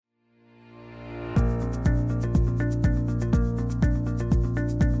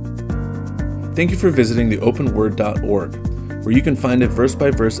Thank you for visiting theopenword.org, where you can find a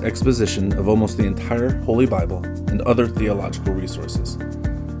verse-by-verse exposition of almost the entire Holy Bible and other theological resources.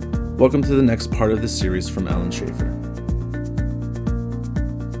 Welcome to the next part of this series from Alan Schaefer.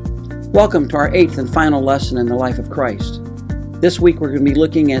 Welcome to our 8th and final lesson in the life of Christ. This week we're going to be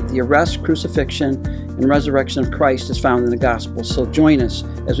looking at the arrest, crucifixion, and resurrection of Christ as found in the Gospels. So join us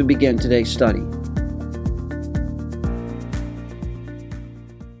as we begin today's study.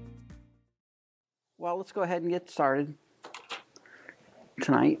 Well, let's go ahead and get started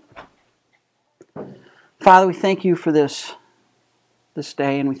tonight. Father, we thank you for this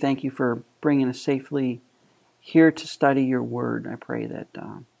day, and we thank you for bringing us safely here to study your word. I pray that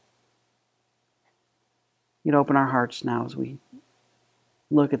you'd open our hearts now as we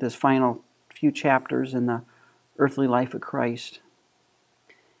look at this final few chapters in the earthly life of Christ.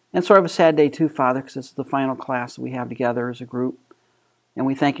 And sort of a sad day too, Father, because it's the final class that we have together as a group. And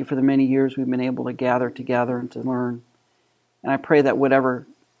we thank you for the many years we've been able to gather together and to learn. And I pray that whatever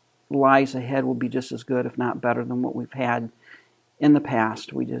lies ahead will be just as good, if not better, than what we've had in the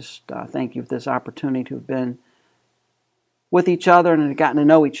past. We just thank you for this opportunity to have been with each other and have gotten to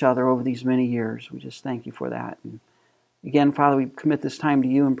know each other over these many years. We just thank you for that. And again, Father, we commit this time to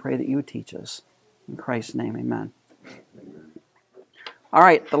you and pray that you would teach us. In Christ's name, amen. All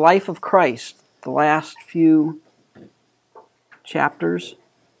right, the life of Christ, the last few chapters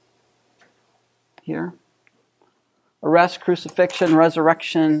here. Arrest, crucifixion,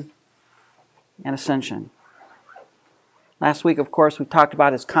 resurrection, and ascension. Last week, of course, we talked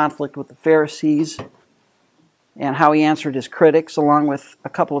about his conflict with the Pharisees and how he answered his critics, along with a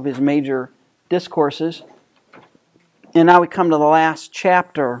couple of his major discourses. And now we come to the last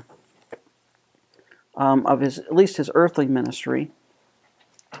chapter of at least his earthly ministry,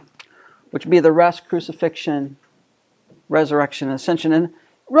 which would be the arrest, crucifixion, resurrection, and ascension. And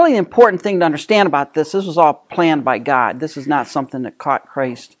really the important thing to understand about this was all planned by God. This is not something that caught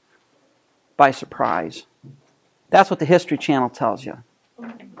Christ by surprise. That's what the History Channel tells you.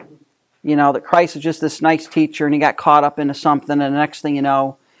 You know, that Christ is just this nice teacher and he got caught up into something, and the next thing you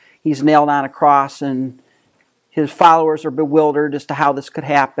know, he's nailed on a cross and his followers are bewildered as to how this could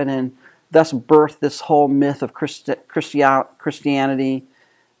happen, and thus birthed this whole myth of Christianity.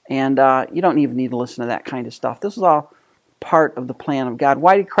 And you don't even need to listen to that kind of stuff. This is all part of the plan of God.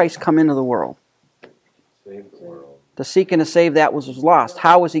 Why did Christ come into the world? Save the world. To seek and to save that which was lost.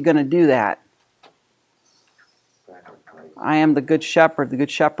 How was he going to do that? Sacrifice. I am the good shepherd. The good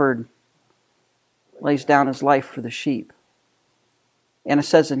shepherd lays down his life for the sheep. And it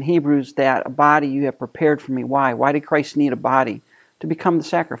says in Hebrews that a body you have prepared for me. Why? Why did Christ need a body? To become the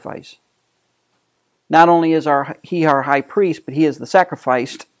sacrifice. Not only is he our high priest, but he is the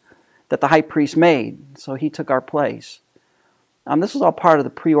sacrifice that the high priest made. So he took our place. This is all part of the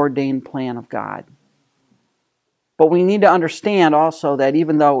preordained plan of God. But we need to understand also that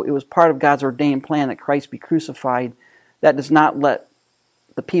even though it was part of God's ordained plan that Christ be crucified, that does not let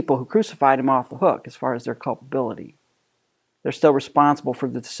the people who crucified him off the hook as far as their culpability. They're still responsible for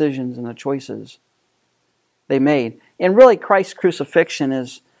the decisions and the choices they made. And really, Christ's crucifixion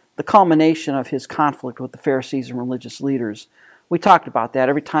is the culmination of his conflict with the Pharisees and religious leaders. We talked about that.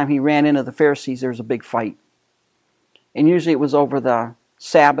 Every time he ran into the Pharisees, there was a big fight. And usually it was over the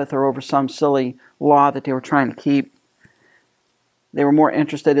Sabbath or over some silly law that they were trying to keep. They were more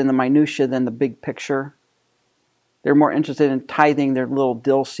interested in the minutiae than the big picture. They were more interested in tithing their little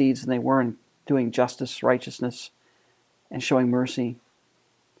dill seeds than they were in doing justice, righteousness, and showing mercy.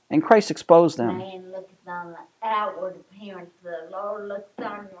 And Christ exposed them. Man looks on the outward appearance, the Lord looks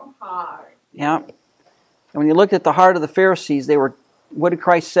on your heart. Yeah. And when you looked at the heart of the Pharisees, what did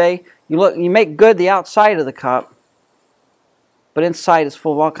Christ say? You make good the outside of the cup, but inside is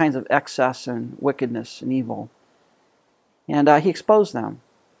full of all kinds of excess and wickedness and evil. And he exposed them.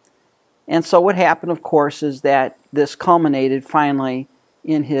 And so what happened, of course, is that this culminated finally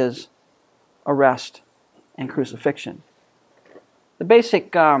in his arrest and crucifixion. The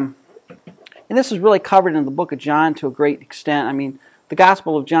basic, and this is really covered in the book of John to a great extent. I mean, the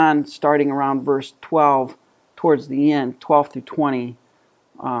Gospel of John, starting around verse 12, towards the end, 12 through 20,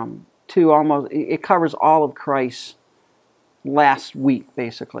 it covers all of Christ's last week,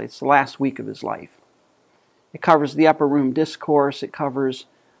 basically. It's the last week of his life. It covers the upper room discourse. It covers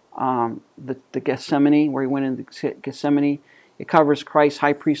the Gethsemane, where he went into Gethsemane. It covers Christ's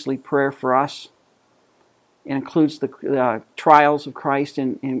high priestly prayer for us. It includes the trials of Christ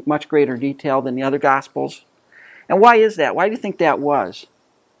in much greater detail than the other Gospels. And why is that? Why do you think that was?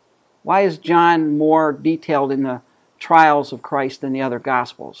 Why is John more detailed in the trials of Christ than the other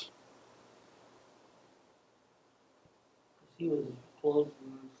Gospels? He was close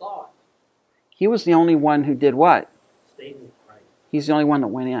in thought. He was the only one who did what? Stayed with Christ. He's the only one that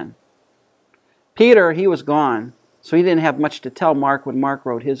went in. Peter, he was gone, so he didn't have much to tell Mark when Mark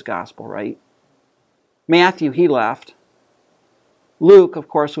wrote his gospel, right? Matthew, he left. Luke, of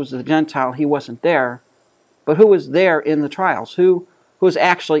course, was the Gentile. He wasn't there. But who was there in the trials? Who was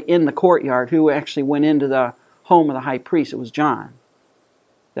actually in the courtyard? Who actually went into the home of the high priest? It was John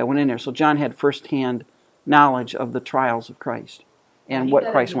that went in there. So John had firsthand knowledge of the trials of Christ and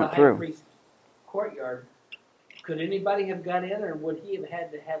what Christ went through. High priest's courtyard. Could anybody have got in, or would he have had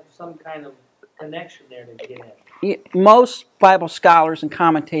to have some kind of connection there to get in? Most Bible scholars and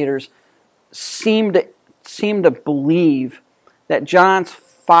commentators seem to believe that John's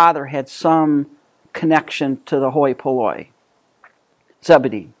father had some connection to the hoi polloi,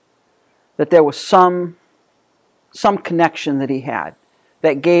 Zebedee. That there was some connection that he had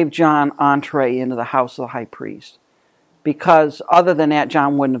that gave John entree into the house of the high priest. Because other than that,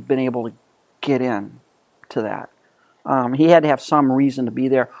 John wouldn't have been able to get in to that. He had to have some reason to be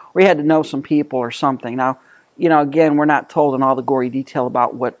there, or he had to know some people or something. Now, again, we're not told in all the gory detail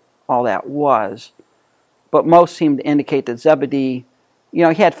about what all that was, but most seem to indicate that Zebedee, he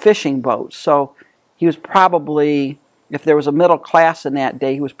had fishing boats, so he was probably, if there was a middle class in that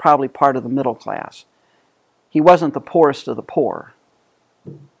day, he was probably part of the middle class. He wasn't the poorest of the poor.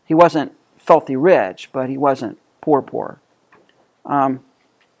 He wasn't filthy rich, but he wasn't poor.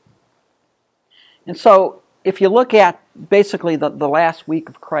 And so, if you look at basically the last week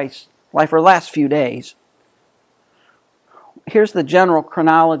of Christ's life, or last few days, here's the general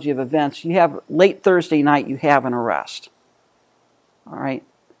chronology of events. You have late Thursday night, you have an arrest. All right.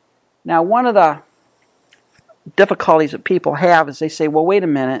 Now, one of the difficulties that people have is they say, well, wait a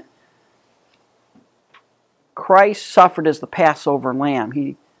minute. Christ suffered as the Passover lamb.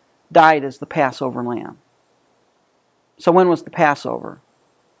 He died as the Passover lamb. So when was the Passover?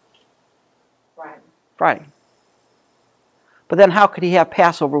 Friday. But then how could he have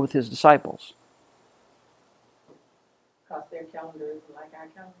Passover with his disciples? Because their calendar is like our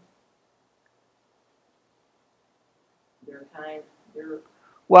calendar. Their time,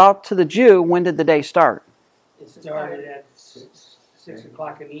 Well, to the Jew, when did the day start? It started at 6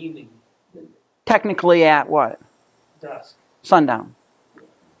 o'clock in the evening. Technically at what? Dusk. Sundown.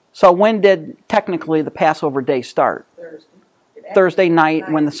 So when did technically the Passover day start? Thursday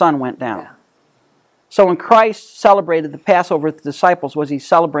night when the sun went down. Yeah. So when Christ celebrated the Passover with the disciples, was he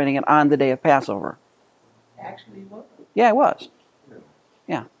celebrating it on the day of Passover? Actually, what? Yeah, it was.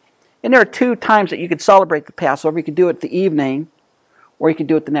 Yeah. And there are two times that you could celebrate the Passover. You could do it the evening, or you could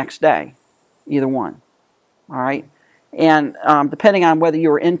do it the next day. Either one. All right? And depending on whether you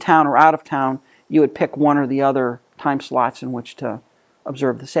were in town or out of town, you would pick one or the other time slots in which to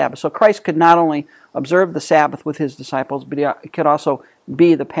observe the Sabbath. So Christ could not only observe the Sabbath with his disciples, but he could also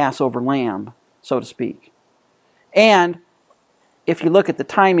be the Passover lamb, so to speak. And if you look at the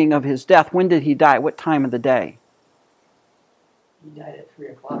timing of his death, when did he die? What time of the day? He died at 3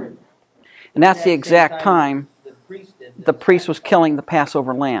 o'clock. And that's the exact time the priest was killing the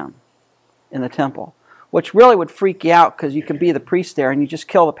Passover lamb in the temple. Which really would freak you out, because you could be the priest there and you just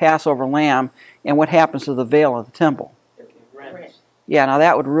kill the Passover lamb, and what happens to the veil of the temple? Rents. Yeah, now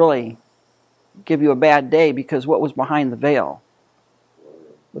that would really give you a bad day, because what was behind the veil?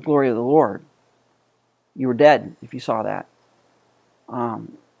 The glory of the Lord. You were dead if you saw that. I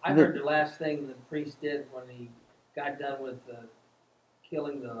heard the last thing the priest did when he got done with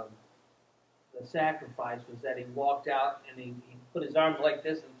killing the sacrifice was that he walked out and he put his arms like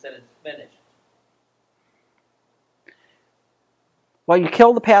this and said, "It's finished." Well, you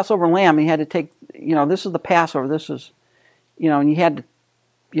killed the Passover lamb, and you had to take, this is the Passover, this is, and you had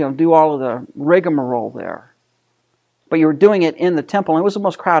to, do all of the rigmarole there. But you were doing it in the temple, and it was the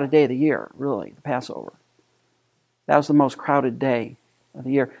most crowded day of the year, really, the Passover. That was the most crowded day of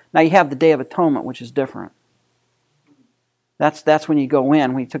the year. Now you have the Day of Atonement, which is different. That's when you go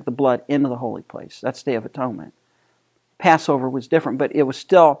in, when you took the blood into the holy place. That's Day of Atonement. Passover was different, but it was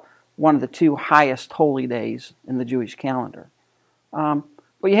still one of the two highest holy days in the Jewish calendar.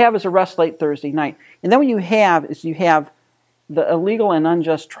 What you have is arrest late Thursday night. And then what you have is you have the illegal and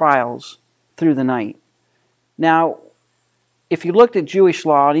unjust trials through the night. Now, if you looked at Jewish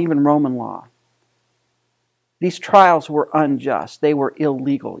law and even Roman law, these trials were unjust. They were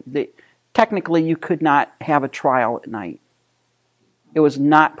illegal. Technically, you could not have a trial at night. It was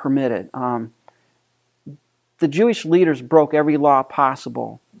not permitted. The Jewish leaders broke every law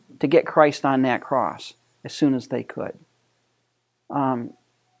possible to get Christ on that cross as soon as they could.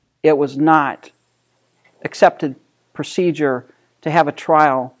 It was not accepted procedure to have a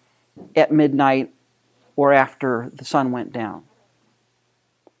trial at midnight or after the sun went down.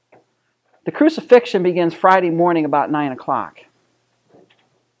 The crucifixion begins Friday morning about 9 o'clock.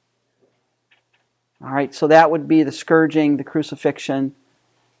 All right, so that would be the scourging, the crucifixion.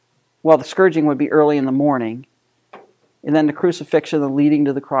 Well, the scourging would be early in the morning. And then the crucifixion, the leading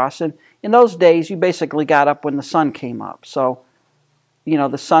to the cross. And in those days, you basically got up when the sun came up. So,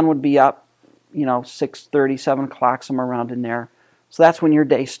 the sun would be up, 6:30, 7 o'clock, somewhere around in there. So that's when your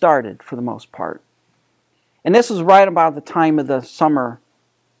day started, for the most part. And this is right about the time of the summer,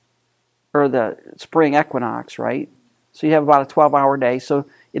 or the spring equinox, right? So you have about a 12-hour day. So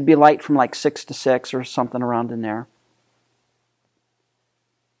it'd be light from like 6 to 6 or something around in there.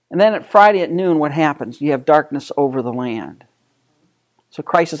 And then at Friday at noon, what happens? You have darkness over the land. So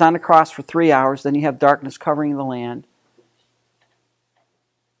Christ is on the cross for 3 hours, then you have darkness covering the land.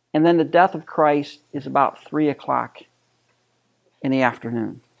 And then the death of Christ is about 3 o'clock in the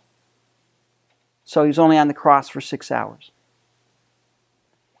afternoon. So he's only on the cross for 6 hours.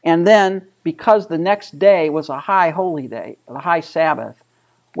 And then, because the next day was a high holy day, a high Sabbath,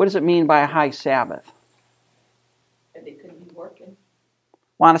 what does it mean by a high Sabbath? That they couldn't be working.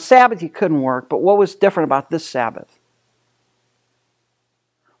 Well, on a Sabbath you couldn't work, but what was different about this Sabbath?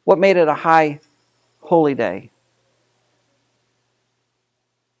 What made it a high holy day?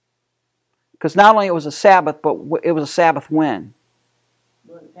 Because not only it was a Sabbath, but it was a Sabbath when?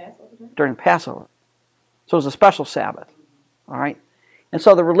 During the Passover time? During Passover. So it was a special Sabbath. All right? And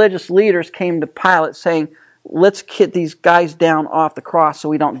so the religious leaders came to Pilate saying, let's get these guys down off the cross so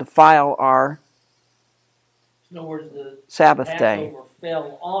we don't defile our In other words, the Sabbath day. Passover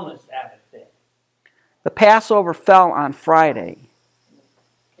fell on a Sabbath day. The Passover fell on Friday.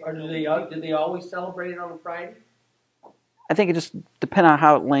 Or did they always celebrate it on a Friday? I think it just depended on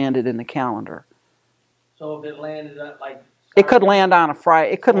how it landed in the calendar. So if it landed like... It could land on a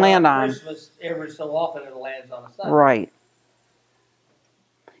Friday. It could land on... Christmas, every so often it lands on a Sunday. Right.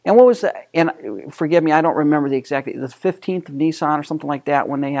 And what was that? And forgive me, I don't remember the exact... The 15th of Nisan or something like that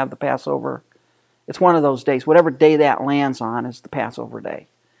when they have the Passover. It's one of those days. Whatever day that lands on is the Passover day.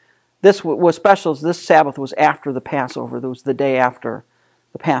 This was special. This Sabbath was after the Passover. It was the day after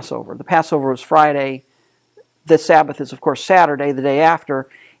the Passover. The Passover was Friday. The Sabbath is, of course, Saturday, the day after.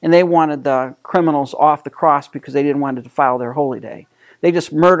 And they wanted the criminals off the cross because they didn't want to defile their holy day. They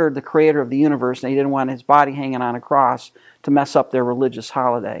just murdered the creator of the universe, and they didn't want his body hanging on a cross to mess up their religious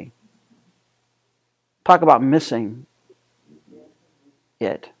holiday. Talk about missing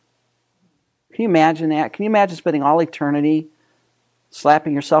it. Can you imagine that? Can you imagine spending all eternity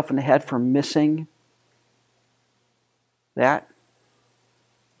slapping yourself in the head for missing that?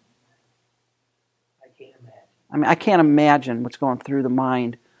 I can't imagine what's going through the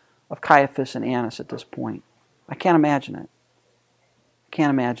mind of Caiaphas and Annas at this point. I can't imagine it. I can't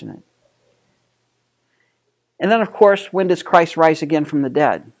imagine it. And then, of course, when does Christ rise again from the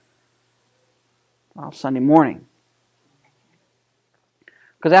dead? Well, Sunday morning.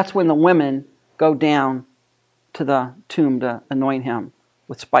 Because that's when the women go down to the tomb to anoint him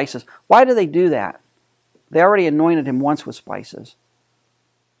with spices. Why do they do that? They already anointed him once with spices.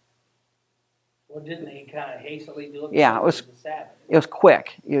 Well, didn't they kind of hastily do it? Yeah, it was. The Sabbath? It was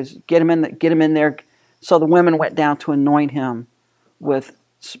quick. It was get him in there. So the women went down to anoint him with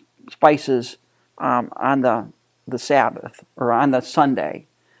spices on the Sabbath or on the Sunday,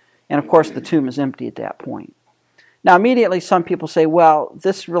 and of course the tomb is empty at that point. Now immediately some people say, well,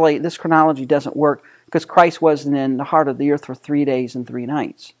 this chronology doesn't work because Christ wasn't in the heart of the earth for 3 days and 3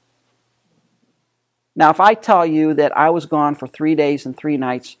 nights. Now if I tell you that I was gone for 3 days and 3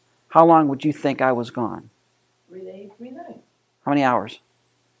 nights, how long would you think I was gone? 3 days, 3 nights. How many hours?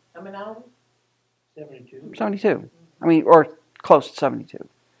 How many hours? 72. 72. Or close to 72.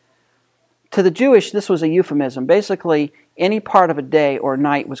 To the Jewish, this was a euphemism. Basically, any part of a day or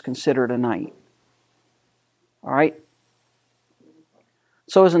night was considered a night. All right?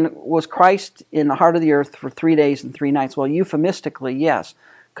 So was Christ in the heart of the earth for 3 days and 3 nights? Well, euphemistically, yes,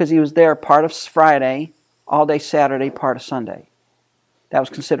 because he was there part of Friday, all day Saturday, part of Sunday. That was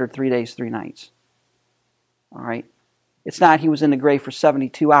considered 3 days, 3 nights. All right? It's not he was in the grave for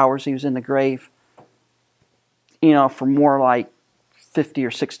 72 hours. He was in the grave, for more like 50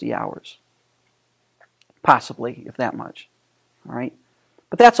 or 60 hours. Possibly, if that much. All right?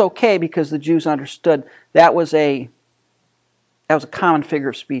 But that's okay because the Jews understood that was a common figure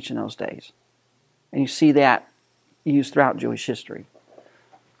of speech in those days. And you see that used throughout Jewish history.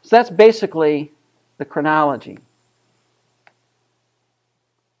 So that's basically the chronology.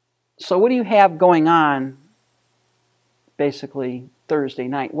 So what do you have going on, basically, Thursday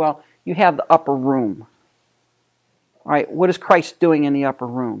night? Well, you have the upper room. All right, what is Christ doing in the upper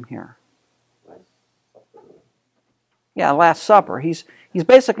room here? Yeah, Last Supper. He's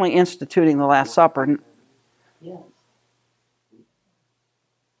basically instituting the Last Supper. Yes.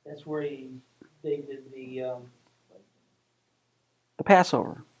 That's where they did the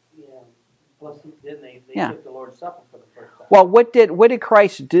Passover. yeah. Plus, didn't they? They Yeah. took the Lord's Supper for the first time. Well, what did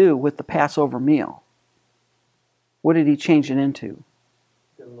Christ do with the Passover meal? What did he change it into?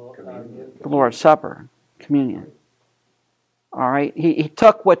 The The Lord's Supper, communion. All right. He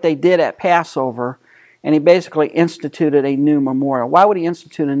took what they did at Passover, and he basically instituted a new memorial. Why would he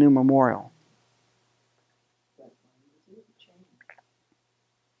institute a new memorial?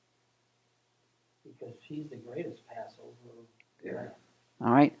 Because she's the greatest Passover. Yeah.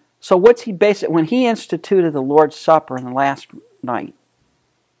 All right. So what's he when he instituted the Lord's Supper in the last night?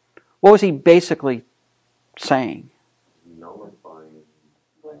 What was he basically saying? Nullifying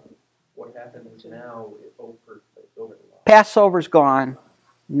what happens now over the law. Passover's gone.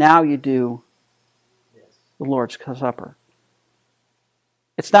 Now you do Yes. the Lord's Supper.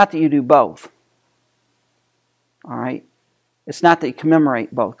 It's not that you do both. All right? It's not that you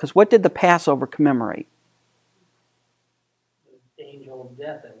commemorate both. Because what did the Passover commemorate? The angel of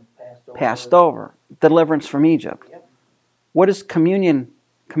death and Passed over. Deliverance from Egypt. Yep. What does communion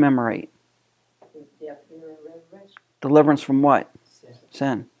commemorate? His death, burial, and resurrection. Deliverance from what? Sin.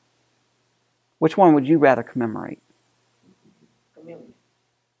 Sin. Which one would you rather commemorate? Communion.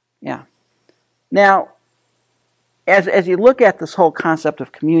 Yeah. Now, as you look at this whole concept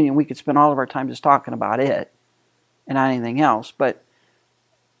of communion, we could spend all of our time just talking about it and not anything else. But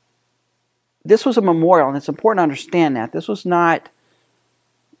this was a memorial, and it's important to understand that. This was not,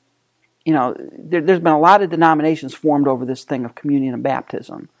 there's been a lot of denominations formed over this thing of communion and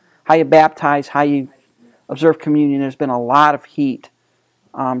baptism. How you baptize, how you observe communion, there's been a lot of heat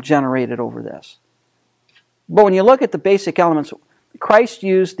generated over this. But when you look at the basic elements, Christ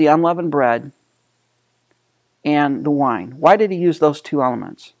used the unleavened bread and the wine. Why did he use those two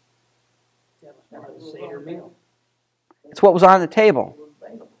elements? That was part of the Seder meal. It's what was on the table,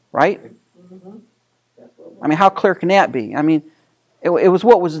 right? Mm-hmm. That's what I mean, how clear can that be? I mean, it was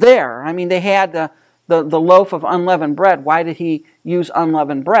what was there. I mean, they had the loaf of unleavened bread. Why did he use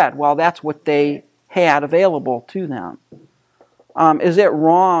unleavened bread? Well, that's what they had available to them. Is it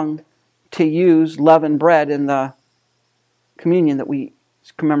wrong to use leavened bread in the communion that we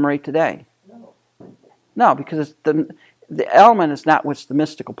commemorate today? No, because it's the element is not what's the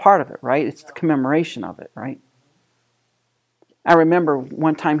mystical part of it, right? It's the commemoration of it, right? I remember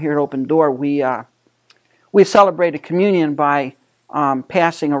one time here at Open Door, we celebrated communion by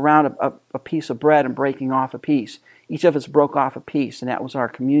passing around a piece of bread and breaking off a piece. Each of us broke off a piece, and that was our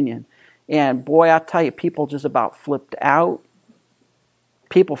communion. And boy, I tell you, people just about flipped out.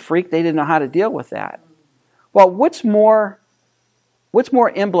 People freaked. They didn't know how to deal with that. Well, what's more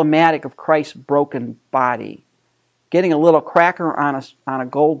emblematic of Christ's broken body? Getting a little cracker on a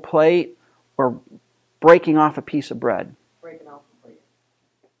gold plate, or breaking off a piece of bread? breaking off the bread.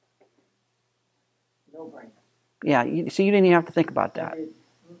 No brainer. Yeah, you didn't even have to think about that.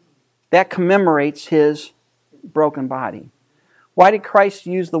 Mm-hmm. That commemorates his broken body. Why did Christ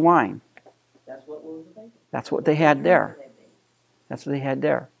use the wine? That's what was available. That's what they had there. That's what they had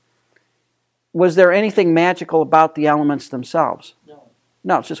there. Was there anything magical about the elements themselves? No.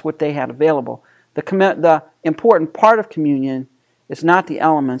 No, it's just what they had available. The important part of communion is not the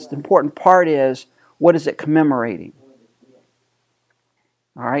elements. The important part is, what is it commemorating?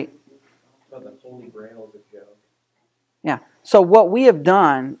 All right? So the Holy Grail is a joke. Yeah. So what we have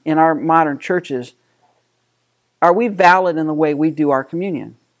done in our modern churches, are we valid in the way we do our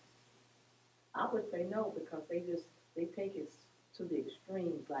communion? I would say no, because they take it to the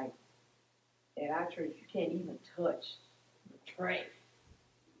extremes. Like at our church, you can't even touch the tray.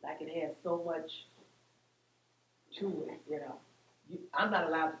 Like it has so much to it, I'm not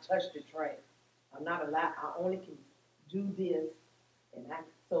allowed to touch the tray. I'm not allowed. I only can do this,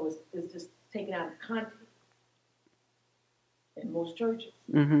 so it's just taken out of context in most churches.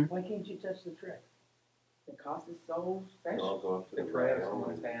 Mm-hmm. Why can't you touch the tray? Because it's so They all special. go up to They the pray rail.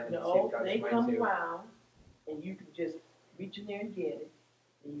 someone's hand and see No, if God they smites come you. around, and you can just reach in there and get it.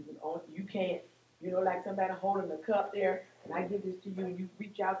 And you can't, like somebody holding a cup there, and I give this to you, and you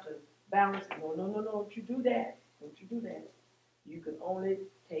reach out to balance. No, don't you do that. Don't you do that. You can only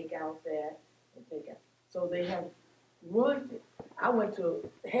take out that and take out. So they have ruined it. I went to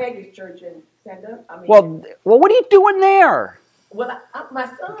Haggis Church in Santa. Well, what are you doing there? Well, my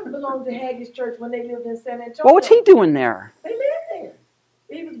son belonged to Haggis Church when they lived in San Antonio. Well, what's he doing there? They lived there.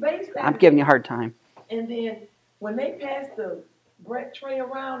 He was based out I'm giving you a there. hard time. And then when they passed the bread tray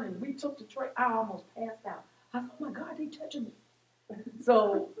around and we took the tray, I almost passed out. I thought, oh my God, they touching me.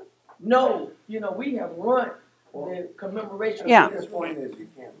 So, no, we have run the commemoration. Yeah. Of The this point one. is, you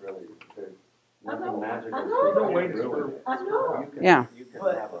can't really, there's I know, nothing magical. I know. so you No can't way to ruin screw it. it. I know. You can, Yeah. you can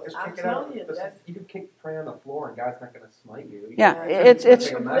But have a, Just I'm kick it out. telling you, Listen, that's- you can kick pray on the floor and God's not going to smite you. You Yeah, can- it's- you can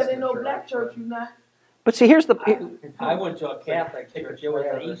take a But mess that ain't in no church, black church, but- you not. But see, here's the. I went to a Catholic church. It was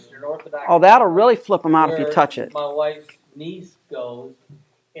an Eastern Orthodox. Oh, that'll really flip them out if you where touch it. My wife's niece goes,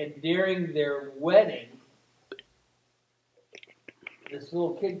 and during their wedding, this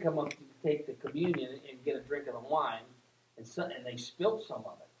little kid come up to take the communion and get a drink of the wine, and they spilled some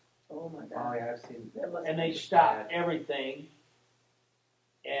of it. Oh my Oh God. yeah, I've seen. That must And be they stopped everything,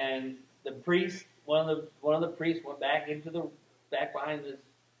 and the priest, one of the priests went back behind this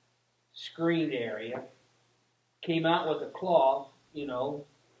screened area, came out with a cloth,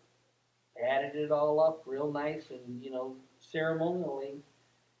 added it all up real nice and ceremonially,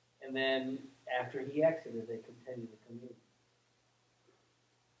 and then after he exited, they continued the communion.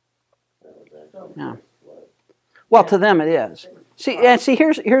 that was actually Yeah. what- Well, to them it is. See,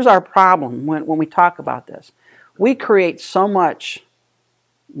 here's our problem when we talk about this. We create so much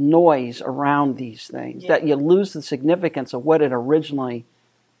noise around these things that you lose the significance of what it originally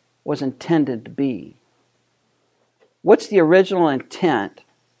was intended to be. What's the original intent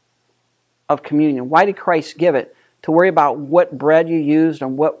of communion? Why did Christ give it? To worry about what bread you used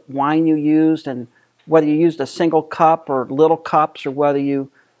and what wine you used and whether you used a single cup or little cups or whether you...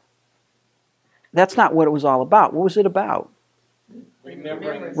 That's not what it was all about. What was it about?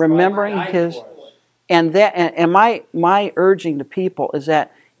 Remembering Christ his... died for us. And my urging to people is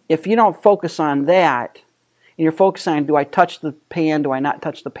that if you don't focus on that, and you're focusing on, do I touch the pan, do I not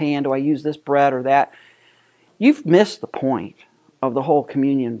touch the pan, do I use this bread or that, you've missed the point of the whole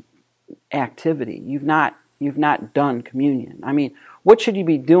communion activity. You've not done communion. I mean, what should you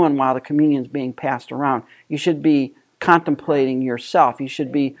be doing while the communion's being passed around? You should be contemplating yourself. You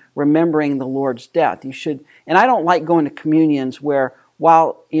should be remembering the Lord's death. You should, and I don't like going to communions where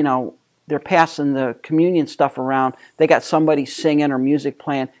while, they're passing the communion stuff around, they got somebody singing or music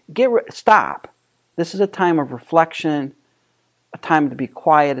playing. Stop. This is a time of reflection, a time to be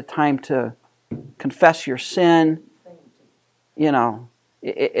quiet, a time to confess your sin.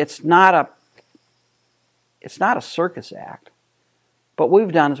 It's not a circus act. But what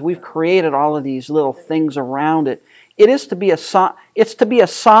we've done is we've created all of these little things around it. It's to be a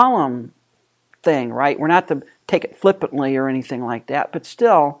solemn thing, right? We're not to take it flippantly or anything like that. But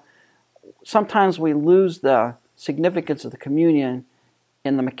still, sometimes we lose the significance of the communion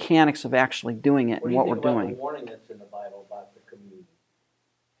in the mechanics of actually doing it and what we're doing. What do you think about the warning that's in the Bible about the communion?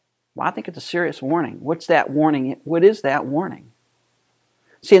 Well, I think it's a serious warning. What's that warning? What is that warning?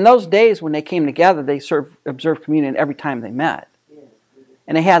 See, in those days when they came together, they observed communion every time they met.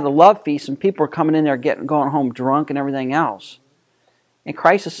 And they had the love feast, and people were coming in there going home drunk and everything else. And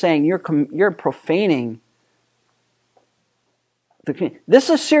Christ is saying, you're profaning the communion. This is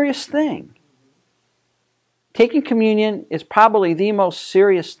a serious thing. Taking communion is probably the most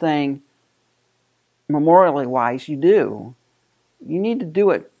serious thing, memorially wise, you do. You need to do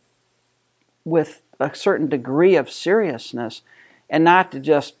it with a certain degree of seriousness and not to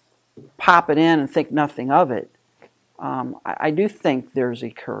just pop it in and think nothing of it. I do think there's a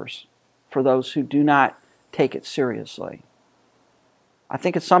curse for those who do not take it seriously. I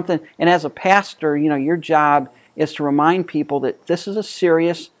think it's something, and as a pastor, your job is to remind people that this is a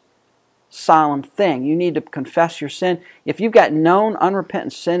serious, solemn thing. You need to confess your sin. If you've got known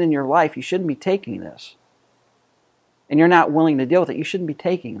unrepentant sin in your life, you shouldn't be taking this. And you're not willing to deal with it, you shouldn't be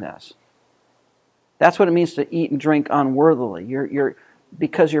taking this. That's what it means to eat and drink unworthily.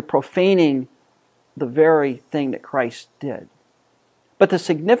 Because you're profaning the very thing that Christ did. But the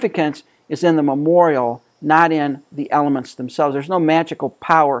significance is in the memorial, not in the elements themselves. There's no magical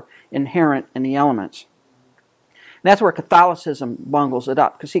power inherent in the elements. And that's where Catholicism bungles it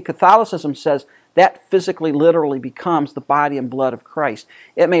up. Because see, Catholicism says that physically, literally becomes the body and blood of Christ.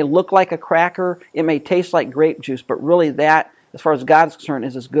 It may look like a cracker, it may taste like grape juice, but really that, as far as God is concerned,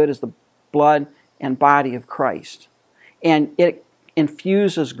 is as good as the blood and body of Christ. And it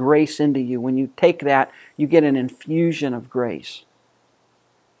infuses grace into you. When you take that, you get an infusion of grace.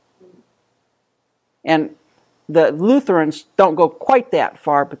 And the Lutherans don't go quite that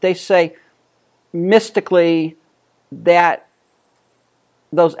far, but they say mystically that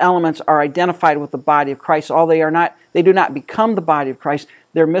those elements are identified with the body of Christ. They do not become the body of Christ.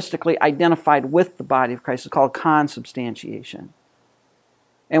 They're mystically identified with the body of Christ. It's called consubstantiation.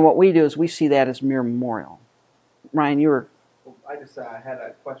 And what we do is we see that as mere memorial. Ryan, you were... I just had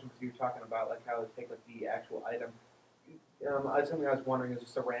a question because you were talking about how to take the actual item. Something I was wondering is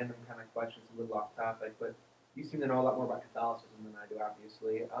just a random kind of question, it's a little off topic, but You seem to know a lot more about Catholicism than I do,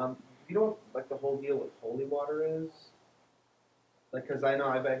 obviously. You know what, like, the whole deal with holy water is? Like, because I know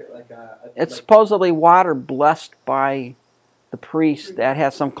I've had, It's supposedly water blessed by the priest that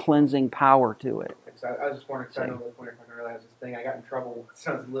has some cleansing power to it. I was just wondering, because I know, like, when you're talking earlier, I was just thinking, I got in trouble when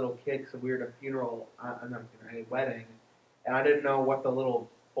I was a little kid because we were at a funeral, a wedding, and I didn't know what the little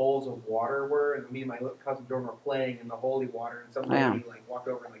bowls of water were, and me and my little cousin Jordan were playing in the holy water, and some lady like walked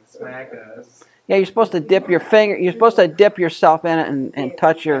over and like smacked us. Yeah, you're supposed to dip your finger. You're supposed to dip yourself in it and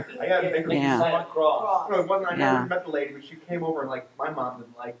touch your. I got a big cross. No, it wasn't. I Yeah. never met the lady, but she came over and like my mom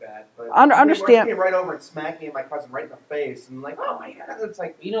didn't like that. But Understand? She came right over and smacked me and my cousin right in the face, and like, oh my god, it's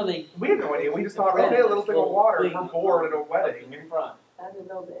like You know they. we didn't know anything. We just thought, okay, a little thing of water. We're bored at a wedding. In front. I didn't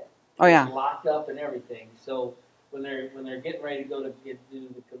know that. Oh yeah. Locked up and everything. So when they're getting ready to go to do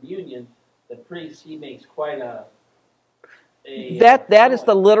the communion, the priest he makes quite a That is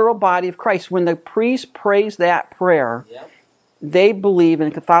the literal body of Christ. When the priest prays that prayer, Yep. they believe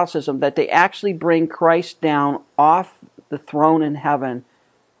in Catholicism that they actually bring Christ down off the throne in heaven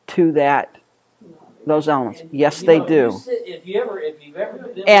to those elements. Yes, they do. If you've ever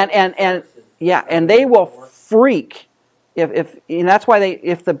been And yeah, and they will freak if and that's why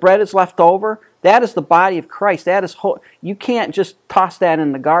if the bread is left over, that is the body of Christ. That is whole. You can't just toss that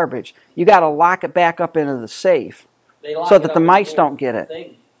in the garbage. You got to lock it back up into the safe so that the mice don't get it.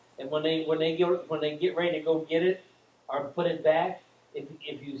 Thing. And when they get ready to go get it or put it back, if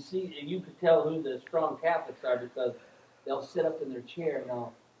you could tell who the strong Catholics are because they'll sit up in their chair and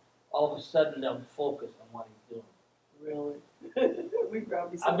all of a sudden they'll focus on what he's doing. Really? We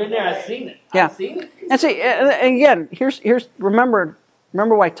probably I've been there. I've seen it. Yeah. I've seen it. And see, and again, here's remember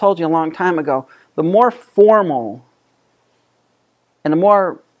what I told you a long time ago. The more formal and the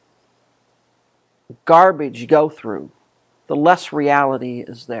more garbage you go through, the less reality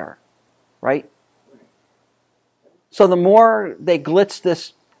is there, right? So the more they glitz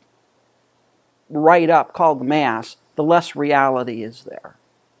this right up called the Mass, the less reality is there.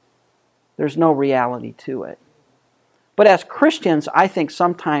 There's no reality to it. But as Christians, I think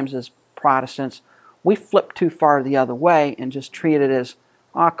sometimes as Protestants, we flip too far the other way and just treat it as,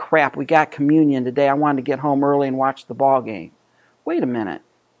 oh crap, we got communion today. I wanted to get home early and watch the ball game. Wait a minute.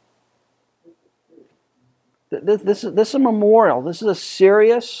 This is a memorial. This is a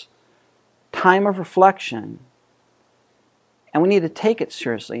serious time of reflection. And we need to take it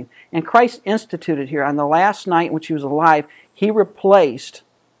seriously. And Christ instituted here, on the last night in which he was alive, he replaced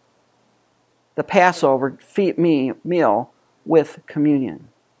the Passover meal with communion.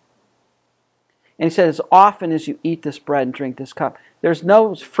 And he said, as often as you eat this bread and drink this cup, there's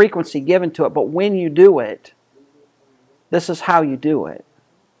no frequency given to it, but when you do it, this is how you do it.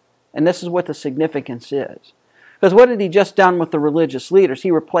 And this is what the significance is. Because what had he just done with the religious leaders? He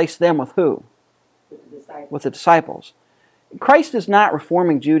replaced them with who? With the disciples. Christ is not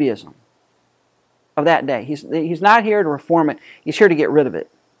reforming Judaism of that day. He's not here to reform it. He's here to get rid of it.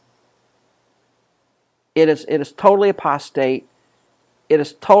 It is totally apostate. It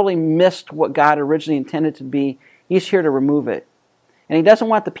has totally missed what God originally intended to be. He's here to remove it. And he doesn't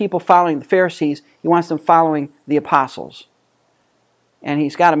want the people following the Pharisees. He wants them following the apostles. And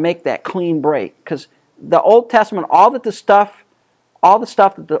he's got to make that clean break. Because the Old Testament, all the stuff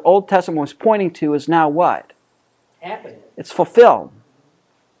that the Old Testament was pointing to is now what? Happening. It's fulfilled.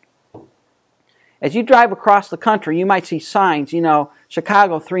 As you drive across the country, you might see signs,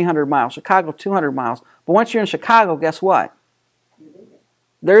 Chicago 300 miles, Chicago 200 miles. But once you're in Chicago, guess what?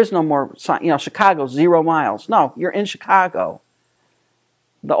 There is no more sign, Chicago 0 miles. No, you're in Chicago.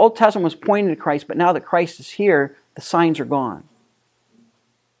 The Old Testament was pointing to Christ, but now that Christ is here, the signs are gone.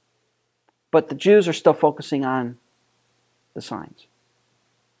 But the Jews are still focusing on the signs.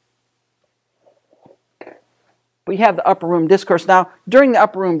 We have the upper room discourse. Now, during the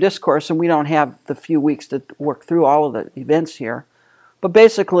upper room discourse, and we don't have the few weeks to work through all of the events here, but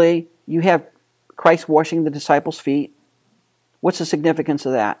basically, you have Christ washing the disciples' feet. What's the significance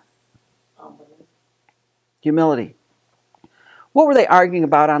of that? Humility. What were they arguing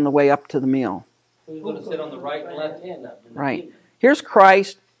about on the way up to the meal? Who's going to sit on the right and left hand? Right. Here's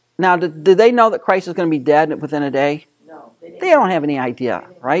Christ. Now, do they know that Christ is going to be dead within a day? No. They don't have any idea,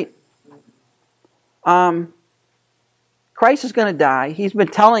 right? Christ is going to die. He's been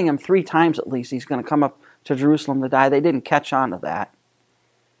telling them 3 times at least he's going to come up to Jerusalem to die. They didn't catch on to that.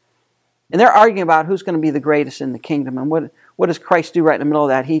 And they're arguing about who's going to be the greatest in the kingdom. And what does Christ do right in the middle of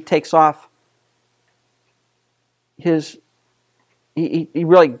that? He takes off he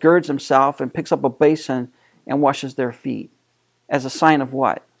really girds himself and picks up a basin and washes their feet as a sign of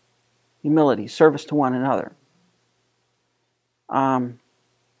what? Humility, service to one another.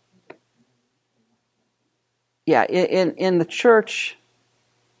 yeah, in the church,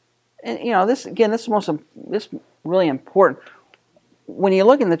 and this is really important. When you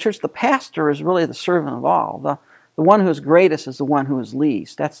look in the church, the pastor is really the servant of all. The one who is greatest is the one who is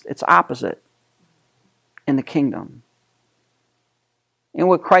least. It's opposite in the kingdom. And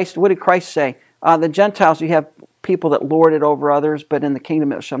what did Christ say? The Gentiles, you have people that lord it over others, but in the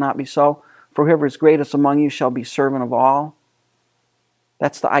kingdom it shall not be so. For whoever is greatest among you shall be servant of all.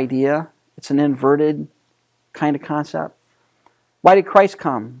 That's the idea. It's an inverted kind of concept. Why did Christ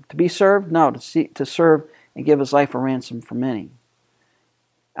come? To be served? No, to serve and give his life a ransom for many.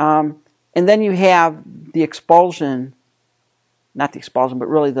 And then you have the expulsion, not the expulsion, but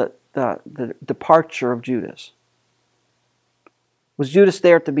really the departure of Judas. Was Judas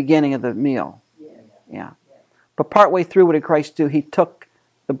there at the beginning of the meal? Yeah. But partway through, what did Christ do? He took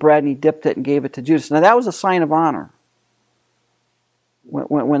the bread and he dipped it and gave it to Judas. Now that was a sign of honor.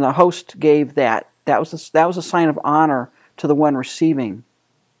 When the host gave that was a sign of honor to the one receiving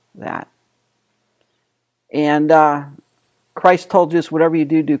that. And Christ told Judas, whatever you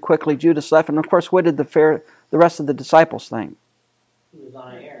do, do quickly. Judas left. And of course, what did the rest of the disciples think? He was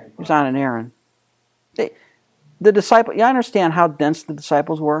on an errand. He was on an errand. You understand how dense the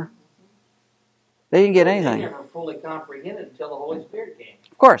disciples were? They didn't get anything. They never fully comprehended until the Holy Spirit came.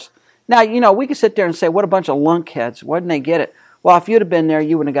 Of course. Now, we could sit there and say, what a bunch of lunkheads. Why didn't they get it? Well, if you'd have been there,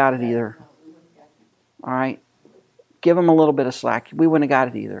 you wouldn't have got it either. All right? Give them a little bit of slack. We wouldn't have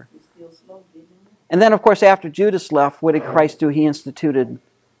got it either. And then, of course, after Judas left, what did Christ do? He instituted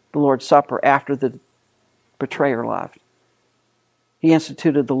the Lord's Supper after the betrayer left. He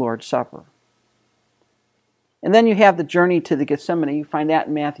instituted the Lord's Supper. And then you have the journey to the Gethsemane. You find that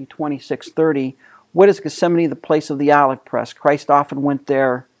in Matthew 26:30. What is Gethsemane? The place of the olive press. Christ often went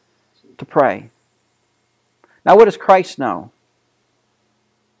there to pray. Now, what does Christ know?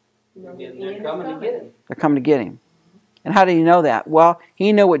 They're coming to get him. They're coming to get him. And how did he know that? Well,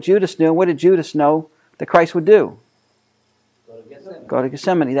 he knew what Judas knew. And what did Judas know that Christ would do? Go to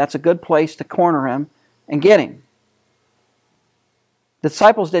Gethsemane. That's a good place to corner him and get him. The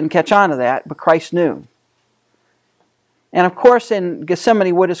disciples didn't catch on to that, but Christ knew. And of course, in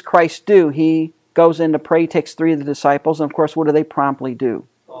Gethsemane, what does Christ do? He goes in to pray, takes 3 of the disciples, and of course, what do they promptly do?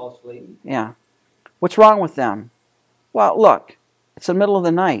 Fall asleep. Yeah. What's wrong with them? Well, look, it's the middle of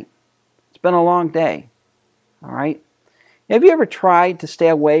the night. It's been a long day. All right? Have you ever tried to stay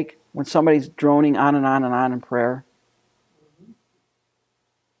awake when somebody's droning on and on and on in prayer?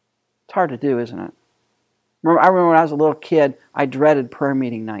 It's hard to do, isn't it? I remember when I was a little kid, I dreaded prayer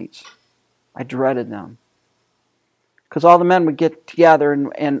meeting nights. I dreaded them. Because all the men would get together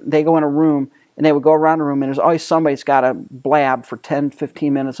and they go in a room and they would go around the room and there's always somebody that's got a blab for 10,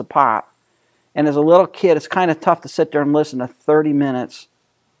 15 minutes a pop. And as a little kid, it's kind of tough to sit there and listen to 30 minutes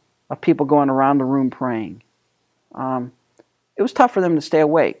of people going around the room praying. It was tough for them to stay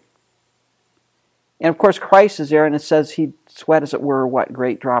awake. And of course, Christ is there and it says he sweat, as it were,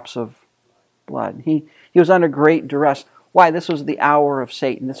 great drops of blood. He was under great duress. Why? This was the hour of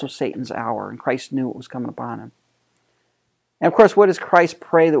Satan. This was Satan's hour, and Christ knew what was coming upon him. And of course, what does Christ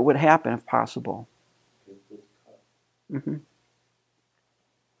pray that would happen if possible? Mm-hmm.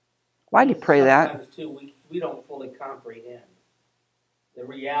 Why did he pray that? Sometimes, too, we don't fully comprehend the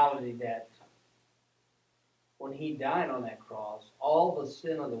reality that when he died on that cross, all the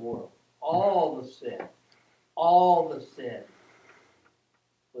sin of the world, all the sin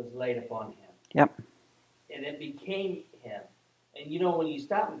was laid upon him. Yep. And it became him. And when you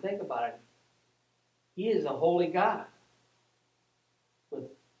stop and think about it, he is a holy God.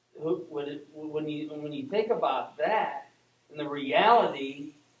 When you think about that and the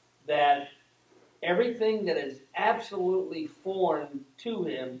reality that everything that is absolutely foreign to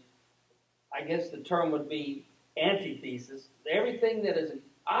him, I guess the term would be antithesis, everything that is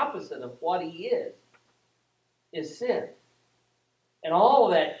opposite of what he is sin. And all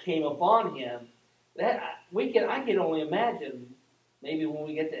of that came upon him. That I can only imagine, maybe when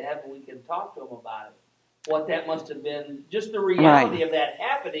we get to heaven we can talk to him about it. What that must have been, just the reality of that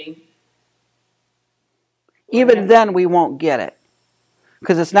happening. Even then, we won't get it.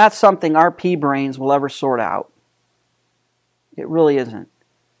 Because it's not something our pea brains will ever sort out. It really isn't.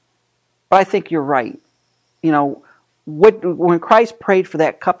 But I think you're right. When Christ prayed for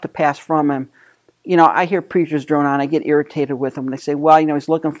that cup to pass from him, I hear preachers drone on. I get irritated with them. They say, well, he's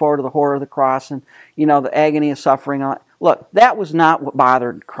looking forward to the horror of the cross and, the agony of suffering. Look, that was not what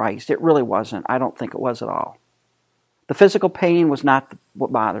bothered Christ. It really wasn't. I don't think it was at all. The physical pain was not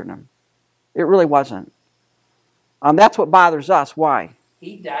what bothered him. It really wasn't. That's what bothers us. Why?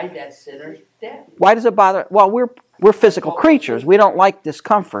 He died that sinner's death. Why does it bother? Well, we're physical creatures. We don't like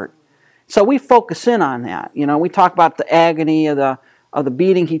discomfort. So we focus in on that. We talk about the agony of the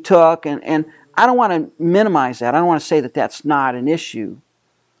beating he took, and I don't want to minimize that. I don't want to say that that's not an issue.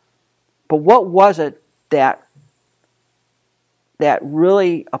 But what was it that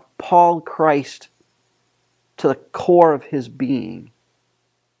really appalled Christ to the core of his being?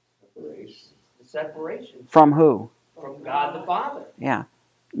 The separation. From who? From God the Father. Yeah.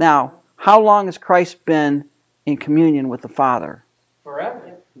 Now, how long has Christ been in communion with the Father? Forever.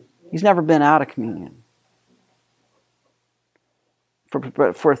 He's never been out of communion.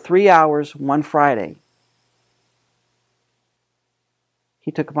 For 3 hours, one Friday,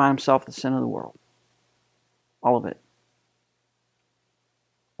 he took upon himself the sin of the world. All of it.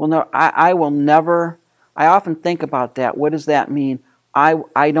 Well, no, I will never, I often think about that. What does that mean?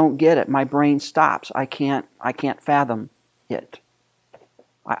 I don't get it. My brain stops. I can't fathom it.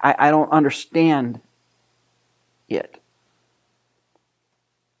 I don't understand it.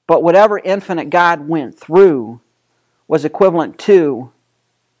 But whatever infinite God went through was equivalent to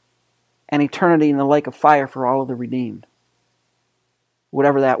an eternity in the lake of fire for all of the redeemed.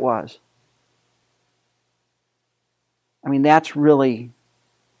 Whatever that was. I mean, that's really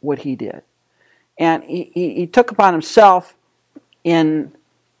what he did. And he took upon himself in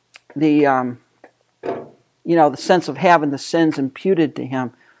the the sense of having the sins imputed to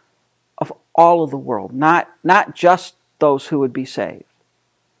him of all of the world, not just those who would be saved.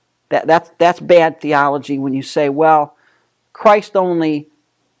 That's bad theology when you say, well, Christ only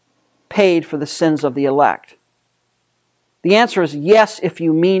paid for the sins of the elect. The answer is yes, if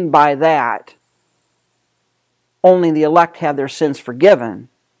you mean by that only the elect have their sins forgiven.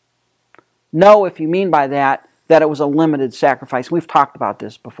 No, if you mean by that it was a limited sacrifice. We've talked about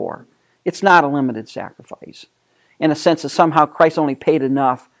this before. It's not a limited sacrifice. In a sense that somehow Christ only paid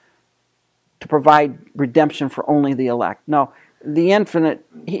enough to provide redemption for only the elect. No,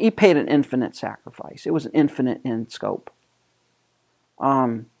 he paid an infinite sacrifice. It was infinite in scope.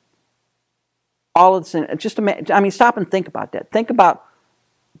 All of the sin, stop and think about that. Think about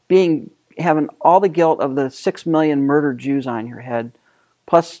having all the guilt of the 6 million murdered Jews on your head,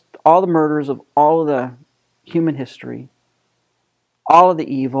 plus all the murders of all of the human history, all of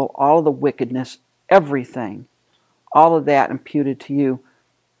the evil, all of the wickedness, everything, all of that imputed to you,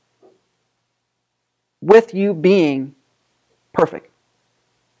 with you being perfect.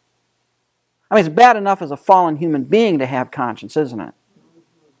 It's bad enough as a fallen human being to have conscience, isn't it?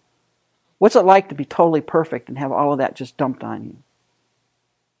 What's it like to be totally perfect and have all of that just dumped on you?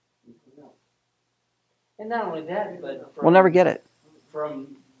 And not only that, but we'll never get it.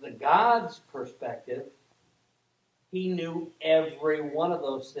 From the God's perspective, he knew every one of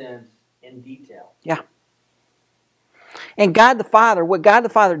those sins in detail. Yeah. And God the Father, what God the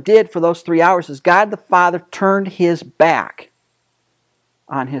Father did for those 3 hours is God the Father turned his back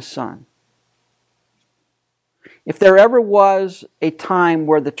on his Son. If there ever was a time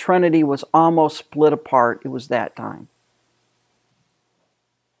where the Trinity was almost split apart, it was that time.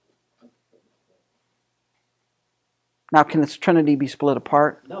 Now, can the Trinity be split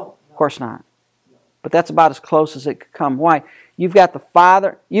apart? No. Of course not. But that's about as close as it could come. Why? You've got the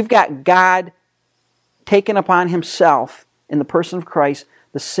Father, you've got God taken upon himself in the person of Christ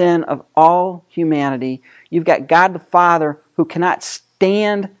the sin of all humanity. You've got God the Father who cannot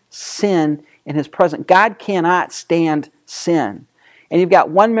stand sin in his presence. God cannot stand sin. And you've got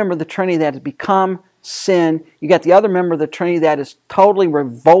one member of the Trinity that has become sin. You've got the other member of the Trinity that is totally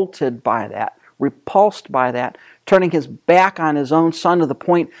revolted by that, repulsed by that, turning his back on his own Son to the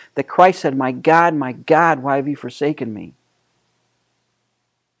point that Christ said, my God, why have you forsaken me?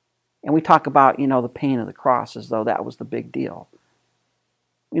 And we talk about, the pain of the cross as though that was the big deal.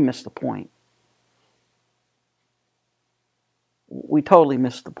 We miss the point. We totally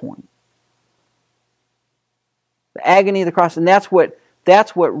miss the point. The agony of the cross, and that was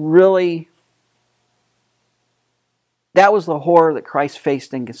the horror that Christ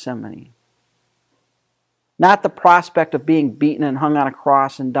faced in Gethsemane. Not the prospect of being beaten and hung on a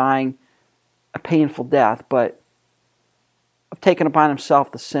cross and dying a painful death, but of taking upon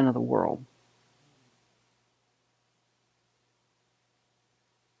himself the sin of the world.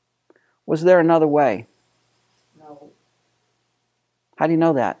 Was there another way? No. How do you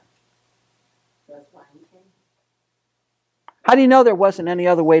know that? That's why he came. How do you know there wasn't any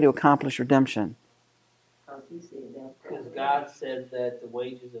other way to accomplish redemption? Because he said that. Because God said that the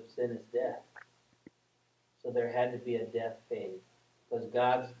wages of sin is death. So there had to be a death paid. Because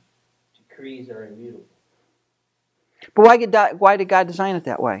God's decrees are immutable. But why did God design it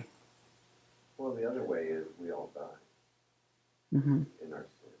that way? Well, the other way is we all die Mm-hmm. in our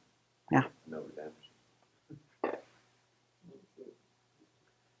sin. Yeah. No redemption.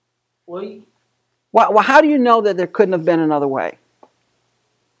 Well, how do you know that there couldn't have been another way?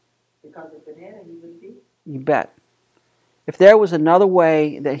 Because if it had, he would be. You bet. If there was another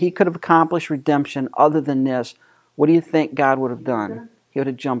way that he could have accomplished redemption other than this, what do you think God would have done? He would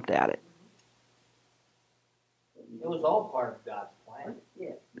have jumped at it. It was all part of God's plan.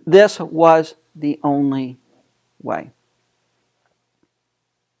 Yeah. This was the only way.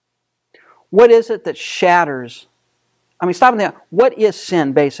 What is it that shatters? I mean, stop there. What is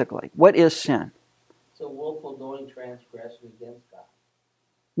sin, basically? What is sin? It's a willful doing transgression against God.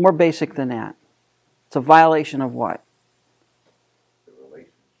 More basic than that. It's a violation of what?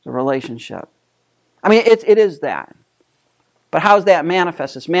 The relationship. I mean, it is that. But how is that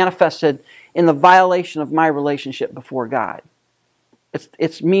manifested? It's manifested in the violation of my relationship before God.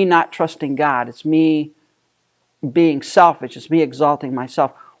 It's me not trusting God. It's me being selfish. It's me exalting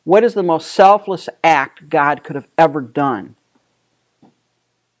myself. What is the most selfless act God could have ever done? The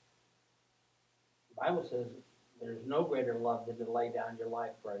Bible says there's no greater love than to lay down your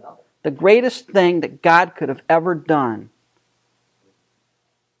life for another. The greatest thing that God could have ever done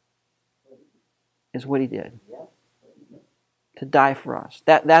is what He did. Yeah. To die for us.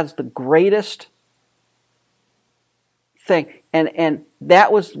 That's the greatest thing. And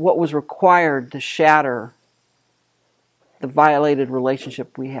that was what was required to shatter the violated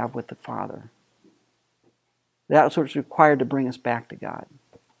relationship we have with the Father. That's what's required to bring us back to God.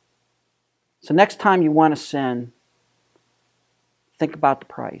 So next time you want to sin, think about the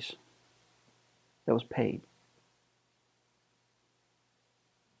price that was paid.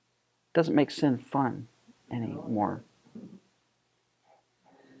 It doesn't make sin fun anymore.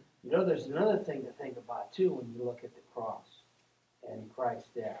 You know, there's another thing to think about, too, when you look at the cross and Christ's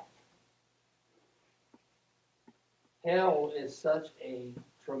death. Hell is such a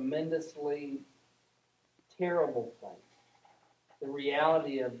tremendously terrible place. The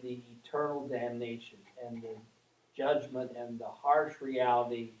reality of the eternal damnation and the judgment and the harsh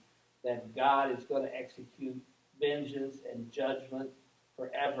reality that God is going to execute vengeance and judgment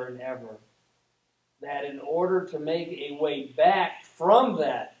forever and ever. That in order to make a way back from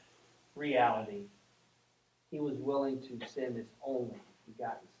that reality, He was willing to send His only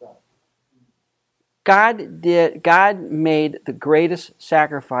begotten Son. God made the greatest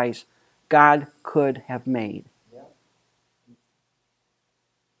sacrifice God could have made. Yeah.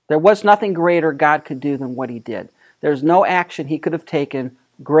 There was nothing greater God could do than what He did. There's no action He could have taken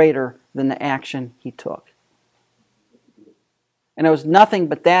greater than the action He took. And there was nothing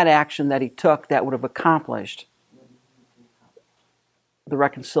but that action that He took that would have accomplished the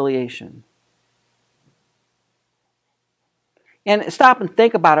reconciliation. And stop and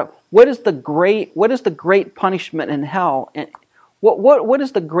think about it. What is the great punishment in hell? And what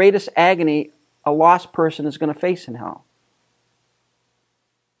is the greatest agony a lost person is going to face in hell?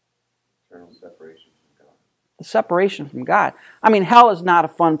 Eternal separation from God. The separation from God. I mean, hell is not a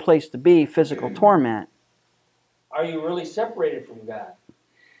fun place to be, physical torment. Are you really separated from God?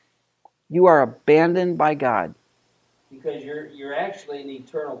 You are abandoned by God. Because you're actually in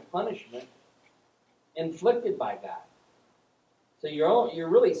eternal punishment inflicted by God. So you're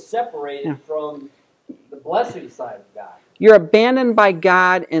really separated from the blessing side of God. You're abandoned by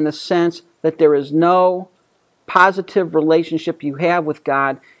God in the sense that there is no positive relationship you have with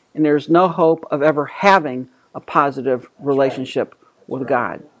God, and there's no hope of ever having a positive relationship with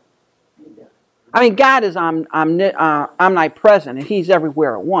God. I mean, God is omnipresent, and He's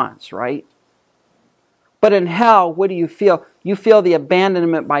everywhere at once, right? But in hell, what do you feel? You feel the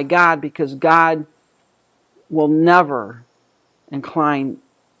abandonment by God because God will never incline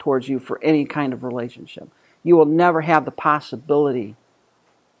towards you for any kind of relationship. You will never have the possibility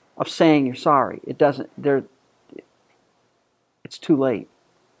of saying you're sorry. It's too late.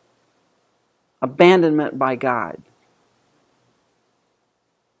 Abandonment by God.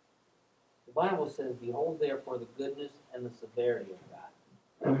 The Bible says, "Behold, therefore, the goodness and the severity of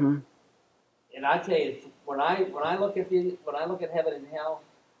God." Mm-hmm. And I tell you, when I look at heaven and hell,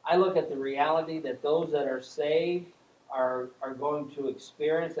 I look at the reality that those that are saved are going to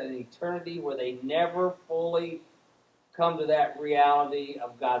experience an eternity where they never fully come to that reality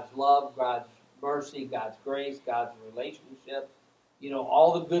of God's love, God's mercy, God's grace, God's relationship. You know,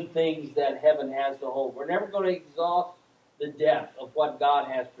 all the good things that heaven has to hold. We're never going to exhaust the depth of what God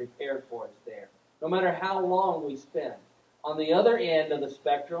has prepared for us there, no matter how long we spend. On the other end of the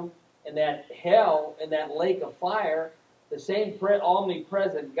spectrum, in that hell, in that lake of fire, the same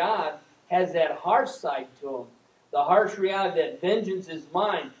omnipresent God has that harsh side to Him. The harsh reality that vengeance is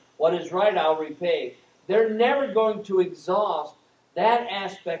mine. What is right, I'll repay. They're never going to exhaust that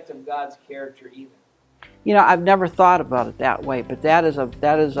aspect of God's character either. You know, I've never thought about it that way, but that is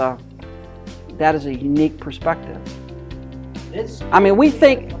a that is a unique perspective. It's, I mean, we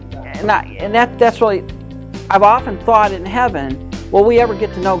think, that's really, I've often thought in heaven, will we ever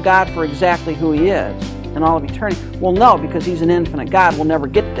get to know God for exactly who He is in all of eternity? Well, no, because He's an infinite God. We'll never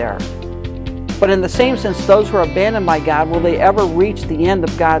get there. But in the same sense, those who are abandoned by God, will they ever reach the end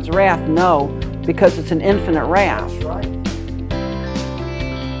of God's wrath? No, because it's an infinite wrath.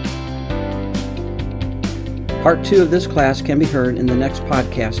 Part 2 of this class can be heard in the next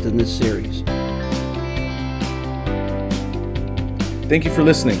podcast in this series. Thank you for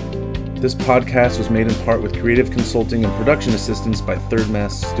listening. This podcast was made in part with creative consulting and production assistance by Third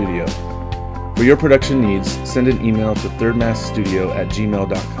Mass Studio. For your production needs, send an email to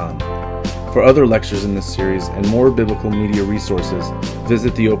thirdmassstudio@gmail.com. For other lectures in this series and more biblical media resources,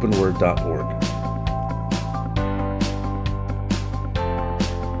 visit theopenword.org.